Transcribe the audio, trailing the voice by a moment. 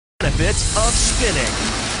bit of spinning.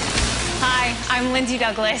 Hi, I'm Lindsay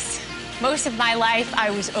Douglas. Most of my life, I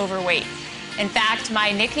was overweight. In fact,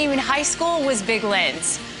 my nickname in high school was Big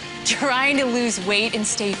Linz. Trying to lose weight and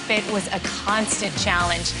stay fit was a constant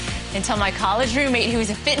challenge until my college roommate, who was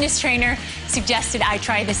a fitness trainer, suggested I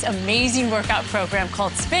try this amazing workout program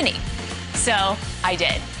called spinning. So I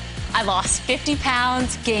did. I lost 50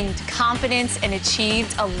 pounds, gained confidence, and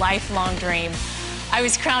achieved a lifelong dream. I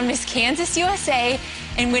was crowned Miss Kansas USA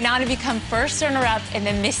and went on to become first runner-up in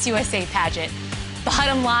the Miss USA pageant.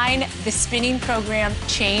 Bottom line, the spinning program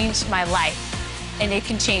changed my life, and it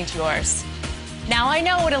can change yours. Now, I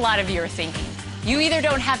know what a lot of you are thinking. You either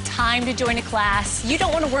don't have time to join a class, you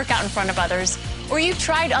don't want to work out in front of others, or you've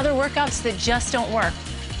tried other workouts that just don't work.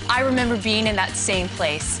 I remember being in that same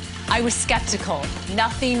place. I was skeptical.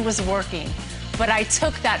 Nothing was working. But I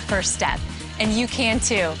took that first step, and you can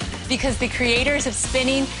too, because the creators of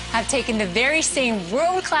spinning have taken the very same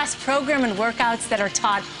world-class program and workouts that are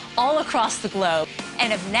taught all across the globe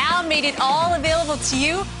and have now made it all available to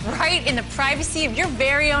you right in the privacy of your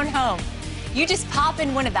very own home. You just pop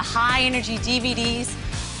in one of the high-energy DVDs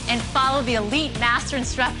and follow the elite master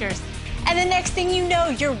instructors, and the next thing you know,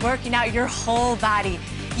 you're working out your whole body.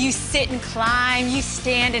 You sit and climb, you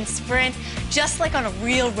stand and sprint, just like on a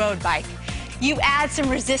real road bike. You add some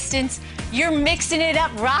resistance, you're mixing it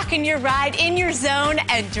up, rocking your ride in your zone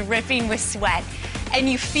and dripping with sweat. And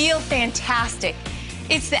you feel fantastic.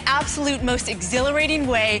 It's the absolute most exhilarating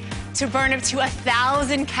way to burn up to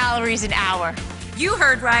 1,000 calories an hour. You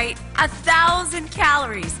heard right, 1,000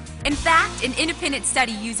 calories. In fact, an independent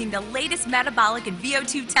study using the latest metabolic and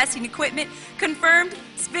VO2 testing equipment confirmed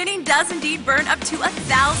spinning does indeed burn up to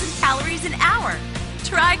 1,000 calories an hour.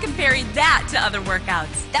 Try comparing that to other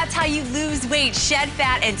workouts. That's how you lose weight, shed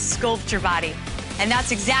fat, and sculpt your body. And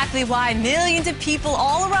that's exactly why millions of people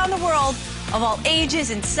all around the world, of all ages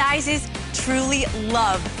and sizes, truly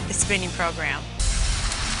love the spinning program.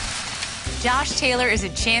 Josh Taylor is a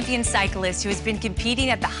champion cyclist who has been competing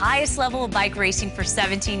at the highest level of bike racing for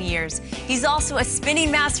 17 years. He's also a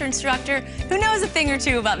spinning master instructor who knows a thing or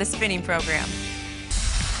two about the spinning program.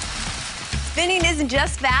 Spinning isn't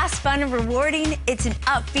just fast, fun, and rewarding. It's an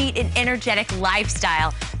upbeat and energetic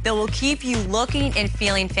lifestyle that will keep you looking and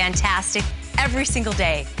feeling fantastic every single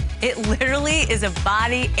day. It literally is a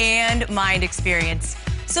body and mind experience.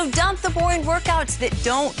 So dump the boring workouts that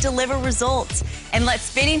don't deliver results and let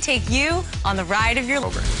spinning take you on the ride of your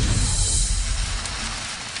life.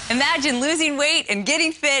 Imagine losing weight and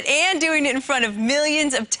getting fit and doing it in front of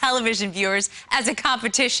millions of television viewers as a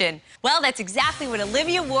competition. Well, that's exactly what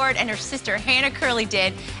Olivia Ward and her sister Hannah Curley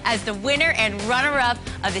did as the winner and runner-up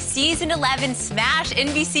of the season 11 smash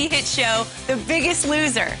NBC hit show, The Biggest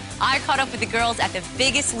Loser. I caught up with the girls at the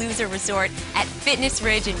Biggest Loser Resort at Fitness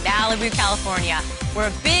Ridge in Malibu, California, where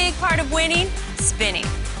a big part of winning, spinning.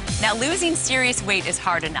 Now, losing serious weight is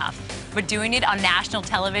hard enough, but doing it on national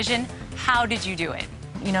television, how did you do it?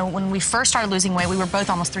 You know, when we first started losing weight, we were both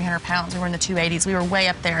almost 300 pounds. We were in the 280s. We were way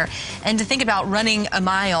up there. And to think about running a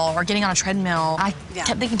mile or getting on a treadmill, I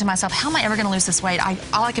kept thinking to myself, how am I ever going to lose this weight?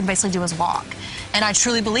 All I can basically do is walk. And I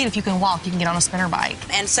truly believe if you can walk, you can get on a spinner bike.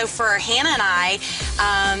 And so for Hannah and I,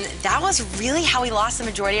 that was really how we lost the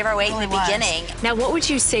majority of our weight in the beginning. Now, what would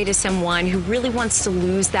you say to someone who really wants to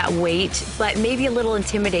lose that weight, but maybe a little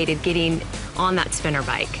intimidated getting on that spinner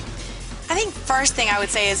bike? I think first thing I would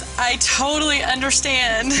say is I totally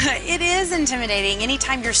understand. It is intimidating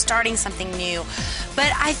anytime you're starting something new.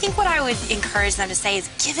 But I think what I would encourage them to say is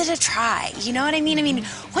give it a try. You know what I mean? I mean,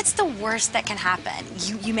 what's the worst that can happen?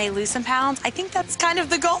 You may lose some pounds. I think that's kind of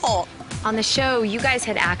the goal. On the show, you guys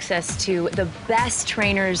had access to the best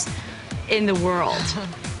trainers in the world.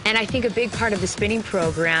 And I think a big part of the spinning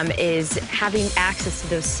program is having access to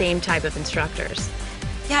those same type of instructors.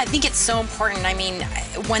 Yeah, I think it's so important. I mean,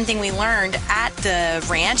 one thing we learned at the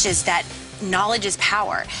ranch is that knowledge is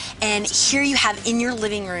power. And here you have in your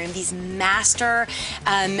living room these master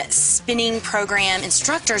spinning program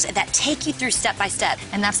instructors that take you through step by step.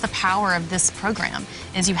 And that's the power of this program,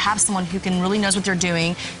 is you have someone who can really knows what they're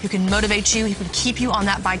doing, who can motivate you, who can keep you on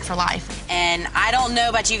that bike for life. And I don't know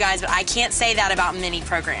about you guys, but I can't say that about many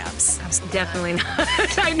programs. Definitely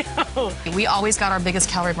not. I know. We always got our biggest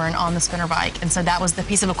calorie burn on the spinner bike, and so that was the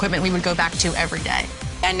piece of equipment we would go back to every day.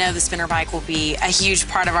 I know the spinner bike will be a huge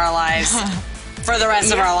part of our lives for the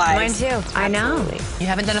rest of our lives. Mine too. I know. You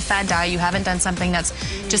haven't done a fad diet. You haven't done something that's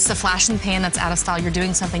just a flash in the pan that's out of style. You're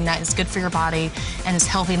doing something that is good for your body and is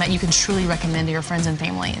healthy and that you can truly recommend to your friends and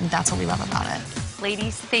family, and that's what we love about it.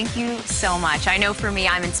 Ladies, thank you so much. I know for me,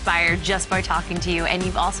 I'm inspired just by talking to you, and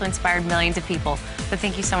you've also inspired millions of people. So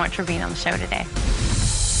thank you so much for being on the show today.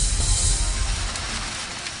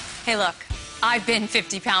 Hey, look, I've been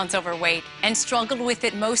 50 pounds overweight and struggled with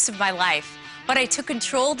it most of my life. But I took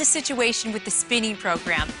control of the situation with the spinning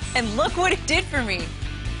program, and look what it did for me.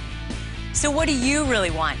 So what do you really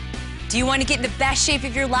want? Do you want to get in the best shape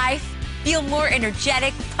of your life? Feel more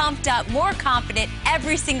energetic, pumped up, more confident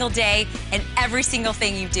every single day and every single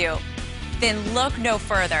thing you do? Then look no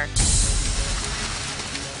further.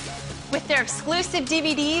 With their exclusive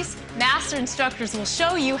DVDs, master instructors will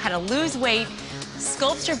show you how to lose weight,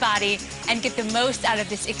 sculpt your body, and get the most out of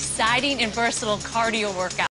this exciting and versatile cardio workout.